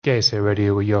Okay, so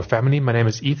Radio with Your Family. My name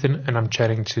is Ethan, and I'm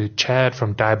chatting to Chad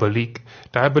from Diabolique.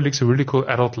 Diabolique's a really cool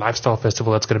adult lifestyle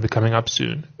festival that's going to be coming up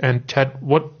soon. And Chad,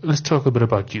 let's talk a bit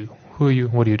about you. Who are you?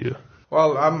 What do you do?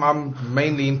 Well, I'm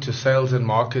mainly into sales and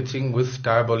marketing with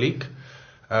Diabolique.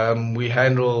 We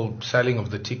handle selling of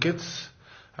the tickets.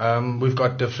 We've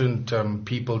got different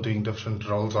people doing different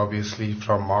roles, obviously,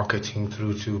 from marketing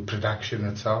through to production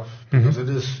itself, because it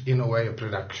is, in a way, a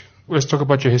production. Let's talk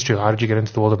about your history. How did you get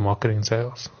into the world of marketing and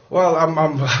sales? Well,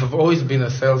 I've always been a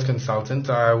sales consultant.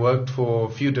 I worked for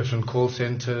a few different call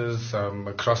centers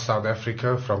across South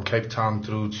Africa, from Cape Town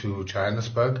through to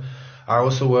Johannesburg. I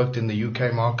also worked in the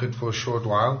UK market for a short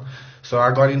while. So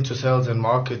I got into sales and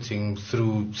marketing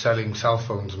through selling cell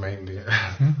phones mainly.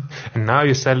 And now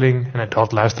you're selling an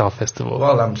adult lifestyle festival.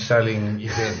 Well, I'm selling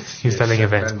events. You're selling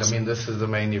events. And I mean, this is the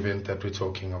main event that we're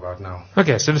talking about now.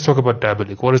 Okay, so let's talk about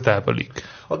Diabolique. What is Diabolique?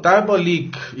 Well,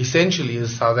 Diabolique essentially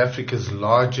is South Africa's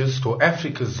largest, or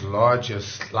Africa's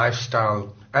largest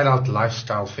adult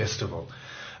lifestyle festival.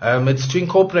 It's to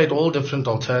incorporate all different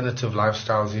alternative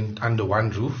lifestyles under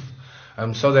one roof.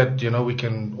 So that, we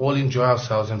can all enjoy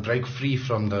ourselves and break free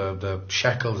from the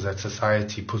shackles that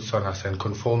society puts on us and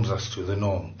conforms us to the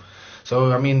norm.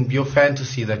 So, I mean, your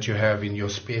fantasy that you have in your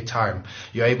spare time,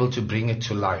 you're able to bring it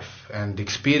to life and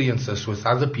experience this with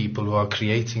other people who are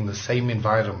creating the same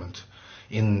environment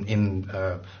in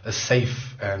a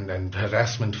safe and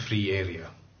harassment-free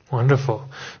area. Wonderful.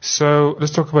 So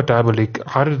let's talk about Diabolique.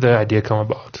 How did the idea come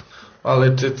about? Well,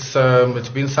 it's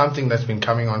been something that's been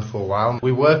coming on for a while.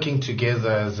 We're working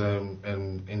together as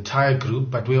an entire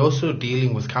group, but we're also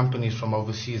dealing with companies from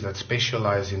overseas that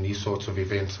specialize in these sorts of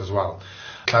events as well.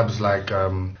 Clubs like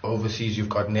overseas, you've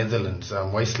got Netherlands,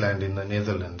 Wasteland in the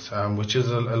Netherlands, which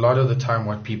is a lot of the time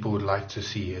what people would like to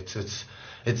see. It's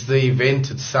the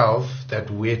event itself that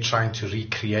we're trying to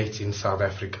recreate in South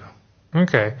Africa.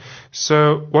 Okay,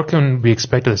 so what can we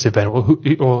expect of this event?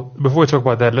 Or before we talk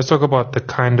about that, let's talk about the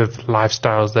kind of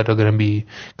lifestyles that are going to be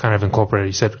kind of incorporated.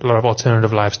 You said a lot of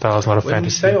alternative lifestyles, a lot of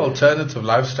fantasy. When we say alternative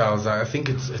lifestyles, I think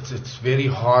it's very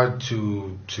hard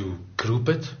to group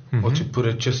it or to put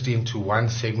it just into one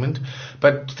segment.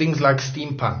 But things like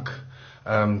steampunk,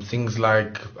 things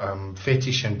like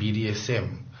fetish and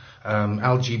BDSM,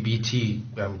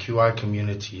 LGBT, QI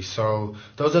community. So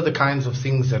those are the kinds of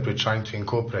things that we're trying to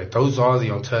incorporate. Those are the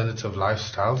alternative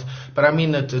lifestyles. But I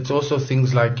mean, it's also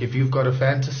things like if you've got a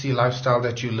fantasy lifestyle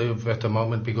that you live at the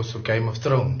moment because of Game of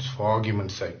Thrones, for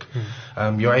argument's sake,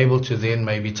 you're able to then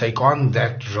maybe take on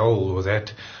that role or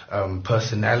that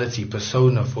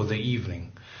persona for the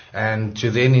evening, and to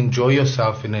then enjoy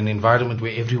yourself in an environment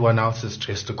where everyone else is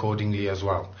dressed accordingly as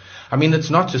well. I mean, it's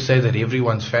not to say that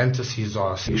everyone's fantasies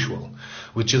are sexual,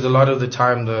 which is a lot of the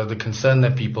time the concern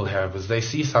that people have is they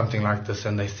see something like this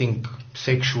and they think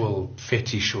sexual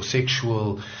fetish or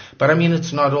sexual, but I mean,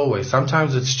 it's not always.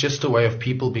 Sometimes it's just a way of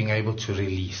people being able to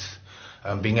release.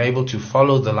 Being able to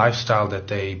follow the lifestyle that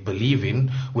they believe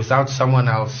in without someone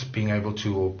else being able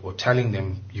to or telling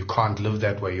them you can't live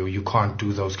that way or you can't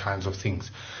do those kinds of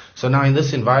things. So now in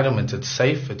this environment, it's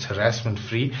safe, it's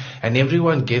harassment-free, and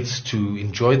everyone gets to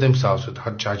enjoy themselves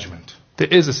without judgment. There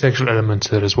is a sexual element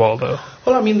to it as well, though.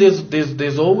 Well, I mean,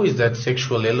 there's always that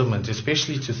sexual element,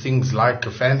 especially to things like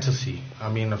a fantasy. I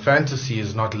mean, a fantasy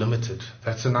is not limited.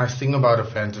 That's a nice thing about a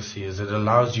fantasy, is it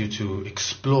allows you to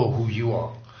explore who you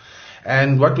are.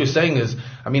 And what we're saying is,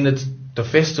 I mean, the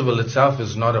festival itself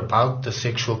is not about the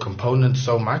sexual component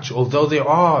so much, although there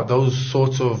are those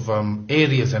sorts of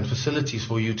areas and facilities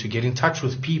for you to get in touch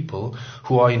with people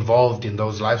who are involved in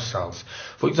those lifestyles.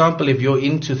 For example, if you're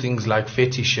into things like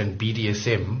fetish and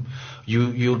BDSM,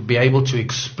 you'll be able to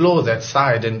explore that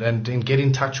side and get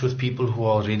in touch with people who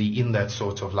are already in that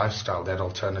sort of lifestyle, that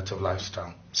alternative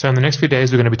lifestyle. So in the next few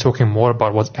days, we're going to be talking more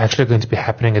about what's actually going to be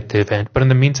happening at the event. But in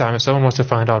the meantime, if someone wants to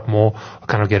find out more or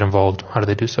kind of get involved, how do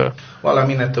they do so? Well, I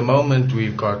mean, at the moment,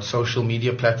 we've got social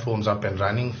media platforms up and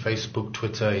running, Facebook,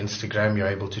 Twitter, Instagram. You're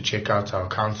able to check out our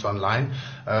accounts online.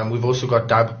 We've also got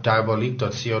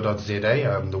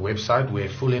diabolique.co.za, the website, where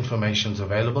full information is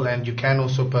available. And you can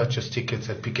also purchase tickets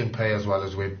at Pick n Pay as well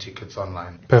as web tickets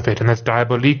online. Perfect. And that's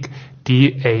Diabolique,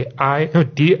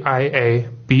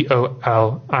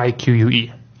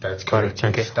 Diabolique. That's correct.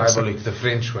 Okay. Diabolique, the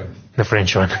French one. The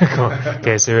French one. Cool.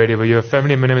 Okay, so ready for your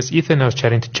family. My name is Ethan. I was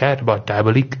chatting to Chad about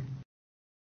Diabolique.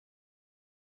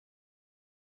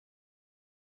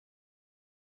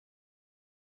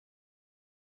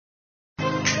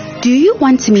 Do you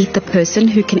want to meet the person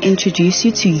who can introduce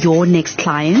you to your next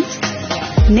client?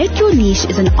 Net Your Niche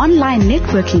is an online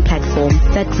networking platform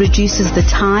that reduces the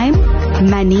time,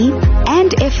 money,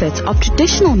 and effort of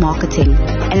traditional marketing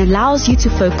and allows you to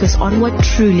focus on what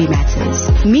truly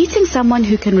matters. Meeting someone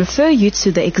who can refer you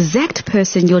to the exact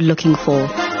person you're looking for.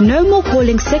 No more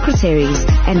calling secretaries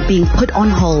and being put on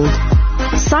hold.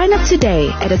 Sign up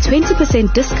today at a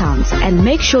 20% discount and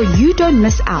make sure you don't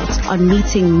miss out on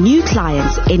meeting new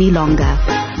clients any longer.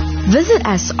 Visit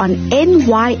us on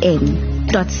nyn.co.za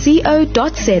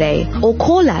or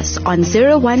call us on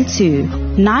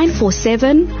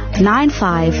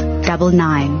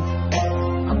 012-947-9599.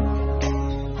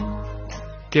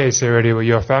 Okay, so ready with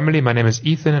your family. My name is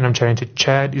Ethan and I'm chatting to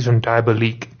Chad. He's from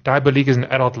Diabolique. Diabolique is an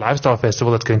adult lifestyle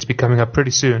festival that's going to be coming up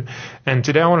pretty soon. And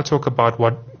today I want to talk about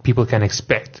what people can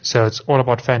expect. So it's all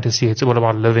about fantasy. It's all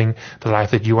about living the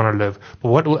life that you want to live. But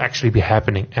what will actually be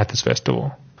happening at this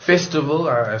festival? Festival,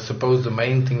 I suppose the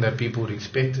main thing that people would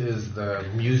expect is the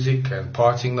music and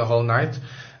partying the whole night.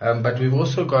 But we've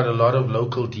also got a lot of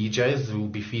local DJs who will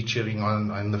be featuring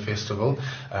on the festival.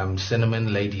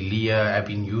 Cinnamon, Lady Leah,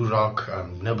 Abby Newrock,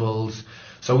 Nibbles.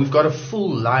 So we've got a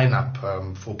full lineup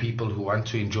for people who want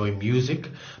to enjoy music.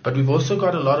 But we've also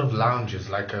got a lot of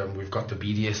lounges, like we've got the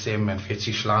BDSM and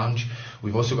Fetish lounge.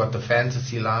 We've also got the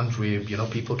fantasy lounge where,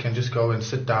 people can just go and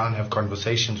sit down, have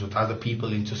conversations with other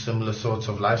people into similar sorts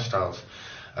of lifestyles.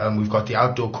 We've got the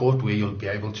outdoor court where you'll be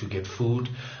able to get food.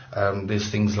 There's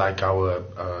things like our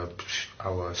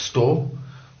store,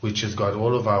 which has got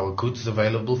all of our goods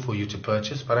available for you to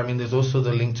purchase. But there's also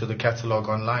the link to the catalog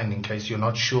online in case you're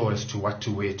not sure as to what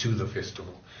to wear to the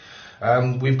festival.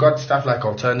 We've got stuff like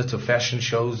alternative fashion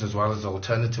shows as well as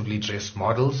alternatively dressed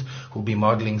models who'll be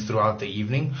modeling throughout the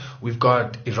evening. We've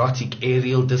got erotic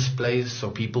aerial displays, so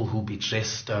people who'll be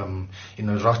dressed in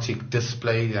erotic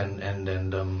display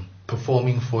and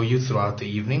performing for you throughout the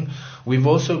evening. We've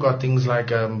also got things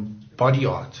like body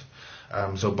art.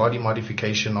 So body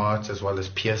modification art as well as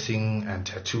piercing and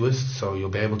tattooists. So you'll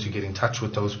be able to get in touch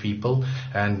with those people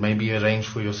and maybe arrange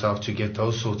for yourself to get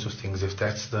those sorts of things if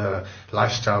that's the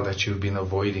lifestyle that you've been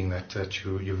avoiding, that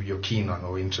you're keen on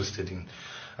or interested in.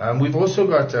 We've also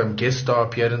got guest star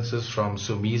appearances from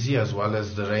Somizi as well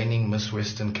as the reigning Miss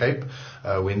Western Cape,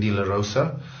 Wendy La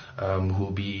Rosa,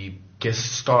 who'll be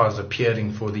guest stars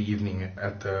appearing for the evening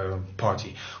at the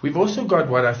party. We've also got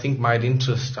what I think might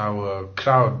interest our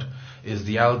crowd is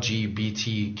the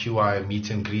LGBTQI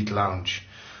meet and greet lounge.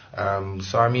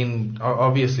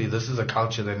 Obviously this is a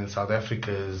culture that in South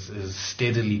Africa is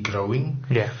steadily growing.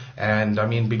 Yeah. And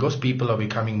because people are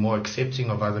becoming more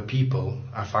accepting of other people,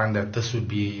 I find that this would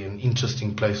be an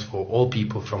interesting place for all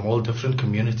people from all different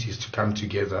communities to come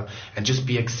together and just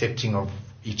be accepting of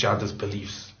each other's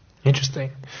beliefs. Interesting.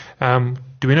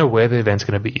 Do we know where the event's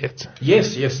going to be yet?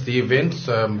 Yes. The event's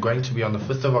going to be on the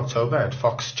 5th of October at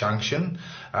Fox Junction.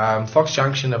 Fox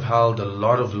Junction have held a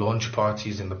lot of launch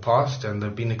parties in the past and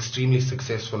they've been extremely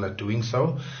successful at doing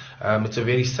so. It's a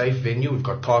very safe venue. We've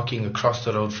got parking across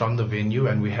the road from the venue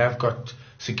and we have got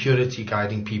security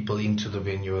guiding people into the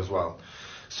venue as well.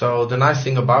 So the nice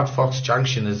thing about Fox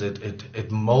Junction is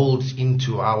it molds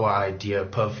into our idea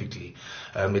perfectly.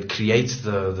 It creates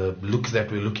the look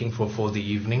that we're looking for the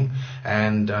evening.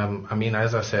 And,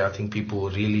 as I say, I think people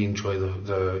will really enjoy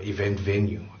the event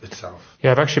venue itself.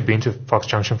 Yeah, I've actually been to Fox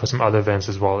Junction for some other events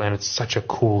as well, and it's such a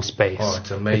cool space. Oh,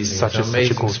 it's amazing. It's such a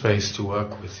cool space to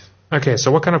work with. Okay, so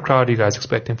what kind of crowd are you guys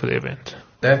expecting for the event?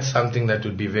 That's something that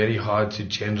would be very hard to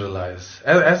generalize.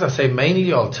 As I say,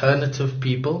 mainly alternative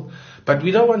people. But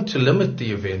we don't want to limit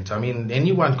the event.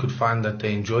 Anyone could find that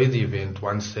they enjoy the event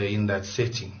once they're in that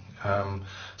setting.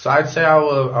 So I'd say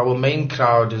our main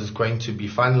crowd is going to be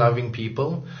fun-loving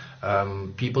people,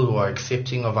 people who are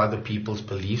accepting of other people's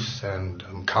beliefs and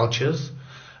cultures.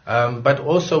 But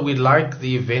also we'd like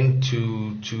the event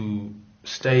to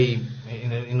stay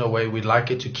in a way, we'd like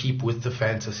it to keep with the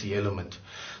fantasy element.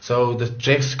 So the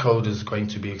dress code is going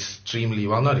to be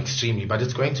not extremely, but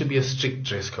it's going to be a strict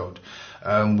dress code.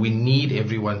 We need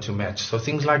everyone to match. So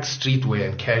things like streetwear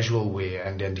and casual wear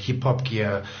and hip-hop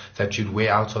gear that you'd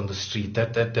wear out on the street,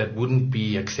 that wouldn't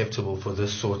be acceptable for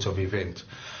this sort of event.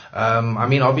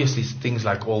 Obviously things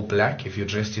like all black, if you're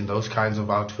dressed in those kinds of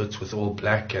outfits with all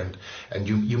black and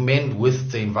you mend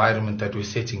with the environment that we're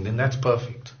setting, then that's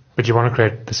perfect. But you want to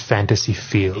create this fantasy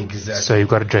feel. Exactly. So you've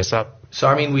got to dress up.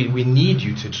 So we need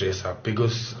you to dress up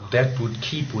because that would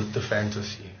keep with the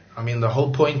fantasy. I mean, the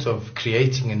whole point of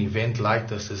creating an event like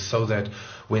this is so that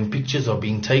when pictures are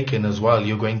being taken as well,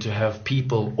 you're going to have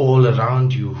people all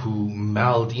around you who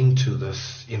meld into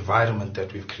this environment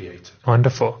that we've created.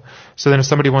 Wonderful. So then if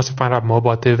somebody wants to find out more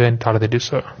about the event, how do they do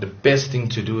so? The best thing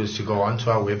to do is to go onto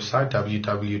our website,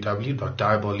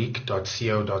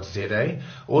 www.diabolique.co.za,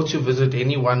 or to visit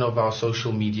any one of our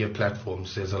social media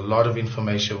platforms. There's a lot of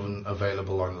information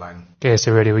available online. Gay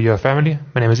SA Radio, you're a family.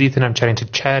 My name is Ethan. I'm chatting to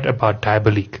Chad about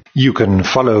Diabolique. You can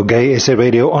follow Gay SA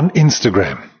Radio on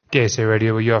Instagram. Gay SA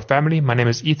Radio, you're a family. My name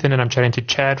is Ethan, and I'm chatting to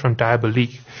Chad from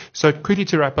Diabolique. So quickly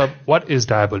to wrap up, what is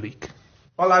Diabolique?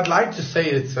 Well, I'd like to say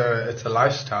it's a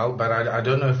lifestyle, but I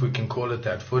don't know if we can call it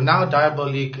that. For now,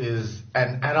 Diabolique is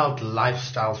an adult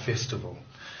lifestyle festival.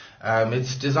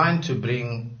 It's designed to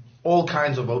bring all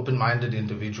kinds of open-minded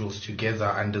individuals together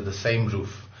under the same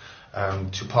roof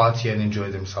to party and enjoy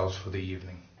themselves for the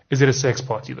evening. Is it a sex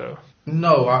party, though?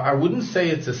 No, I wouldn't say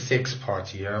it's a sex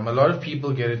party. A lot of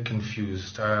people get it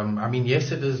confused. I mean,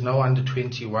 yes, it is no under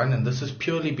 21, and this is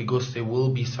purely because there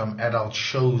will be some adult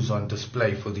shows on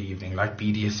display for the evening, like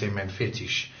BDSM and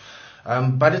Fetish.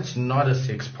 But it's not a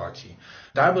sex party.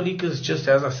 Diabolique is just,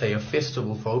 as I say, a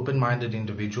festival for open-minded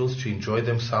individuals to enjoy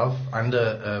themselves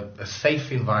under a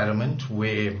safe environment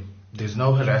where there's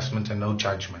no harassment and no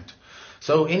judgment.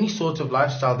 So any sort of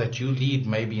lifestyle that you lead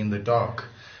maybe in the dark,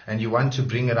 and you want to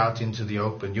bring it out into the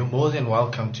open, you're more than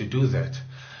welcome to do that.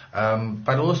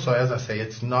 But also, as I say,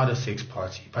 it's not a sex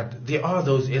party. But there are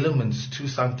those elements to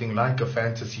something like a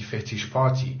fantasy fetish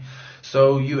party.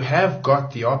 So you have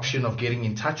got the option of getting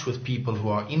in touch with people who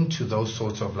are into those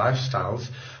sorts of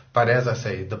lifestyles. But as I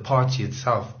say, the party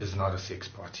itself is not a sex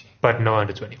party. But no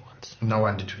under 21s. No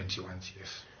under 21s,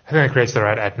 yes. I think it creates the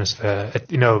right atmosphere.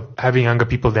 Having younger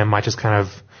people there might just kind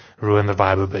of ruin the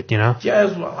vibe a bit, Yeah,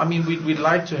 as well. I mean, we'd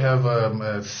like to have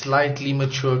a slightly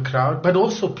mature crowd, but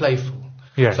also playful.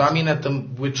 Yes. So, I mean,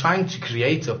 we're trying to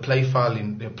create a playful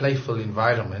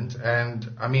environment.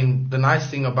 And, I mean, the nice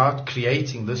thing about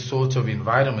creating this sort of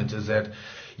environment is that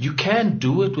you can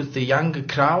do it with the younger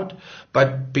crowd,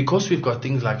 but because we've got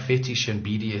things like Fetish and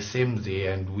BDSM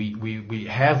there, and we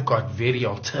have got very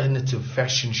alternative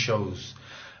fashion shows,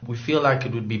 we feel like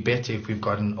it would be better if we've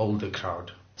got an older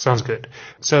crowd. Sounds good.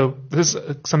 So this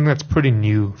is something that's pretty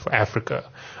new for Africa.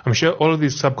 I'm sure all of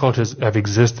these subcultures have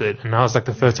existed, and now it's like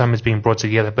the first time it's being brought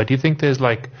together. But do you think there's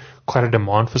like quite a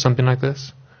demand for something like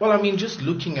this? Well, I mean, just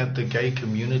looking at the gay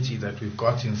community that we've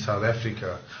got in South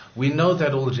Africa, we know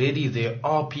that already there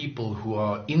are people who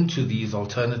are into these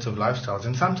alternative lifestyles,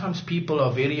 and sometimes people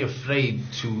are very afraid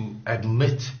to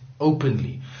admit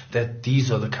openly that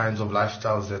these are the kinds of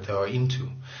lifestyles that they are into.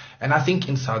 And I think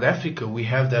in South Africa we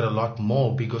have that a lot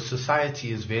more because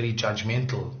society is very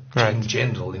judgmental in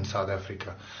general in South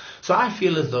Africa. So I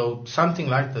feel as though something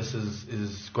like this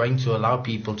is going to allow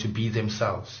people to be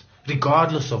themselves,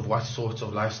 regardless of what sort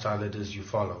of lifestyle it is you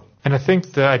follow. And I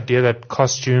think the idea that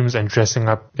costumes and dressing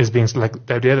up is being like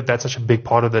the idea that that's such a big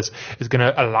part of this is going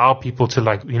to allow people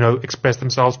to express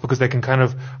themselves because they can kind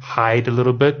of hide a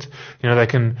little bit. They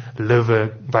can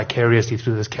live vicariously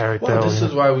through this character. Well, this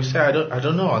is why we say I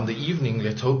don't know. On the evening,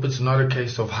 let's hope it's not a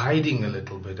case of hiding a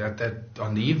little bit. That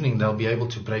on the evening they'll be able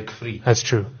to break free. That's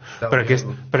true. But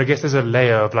I guess there's a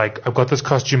layer of like I've got this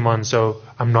costume on, so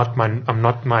I'm not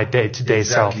my day-to-day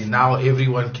self. Exactly. Now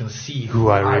everyone can see who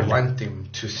I want them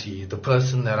to see. The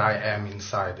person that I am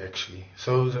inside, actually.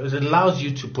 So it allows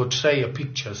you to portray a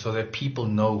picture so that people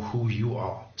know who you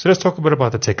are. So let's talk a bit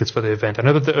about the tickets for the event. I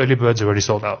know that the early birds are already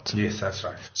sold out. Yes, that's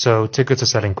right. So tickets are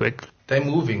selling quick. They're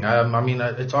moving.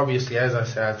 It's obviously, as I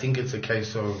say, I think it's a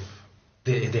case of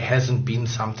there hasn't been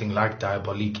something like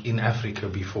Diabolique in Africa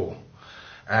before.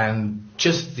 And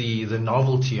just the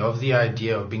novelty of the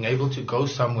idea of being able to go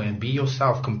somewhere and be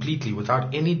yourself completely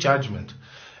without any judgment,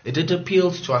 it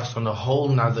appeals to us on a whole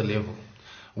nother level.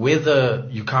 Whether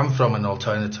you come from an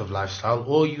alternative lifestyle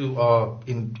or you are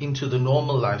into the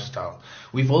normal lifestyle,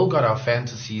 we've all got our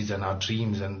fantasies and our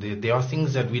dreams, and there are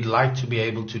things that we'd like to be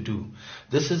able to do.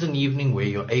 This is an evening where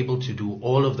you're able to do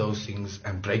all of those things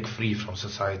and break free from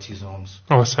society's norms.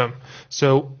 Awesome.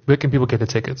 So where can people get the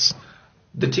tickets?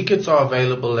 The tickets are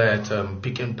available at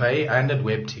Pick n Pay and at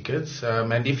Web Tickets.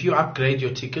 And if you upgrade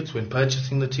your tickets when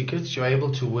purchasing the tickets, you're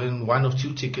able to win 1 or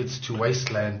 2 tickets to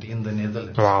Wasteland in the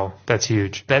Netherlands. Wow, that's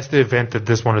huge. That's the event that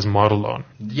this one is modeled on.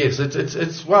 Yes,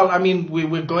 it's well, I mean,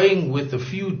 we're going with a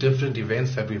few different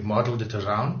events that we've modeled it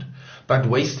around. But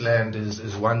Wasteland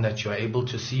is one that you're able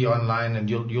to see online, and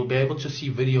you'll be able to see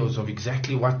videos of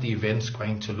exactly what the event's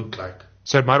going to look like.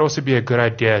 So it might also be a good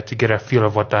idea to get a feel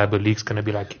of what Diabolique's going to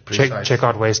be like. Check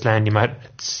out Wasteland.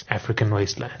 It's African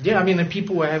Wasteland. Yeah, I mean, and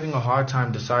people were having a hard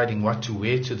time deciding what to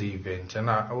wear to the event. And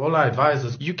all I advise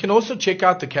is you can also check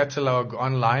out the catalog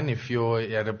online if you're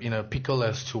in a pickle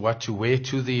as to what to wear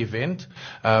to the event.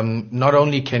 Not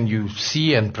only can you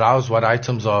see and browse what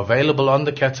items are available on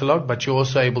the catalog, but you're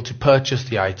also able to purchase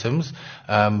the items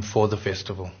for the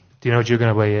festival. Do you know what you're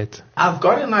going to wear yet? I've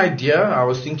got an idea. I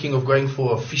was thinking of going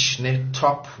for a fishnet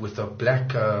top with a black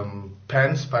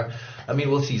pants, but I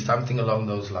mean, we'll see, something along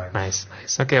those lines. Nice.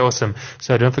 Okay, awesome.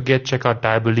 So don't forget, check out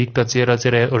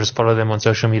diabolique.co.za or just follow them on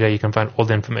social media. You can find all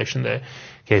the information there.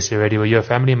 Okay, so you're ready with your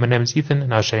family. My name is Ethan,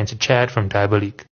 and I was chatting to Chad from Diabolique.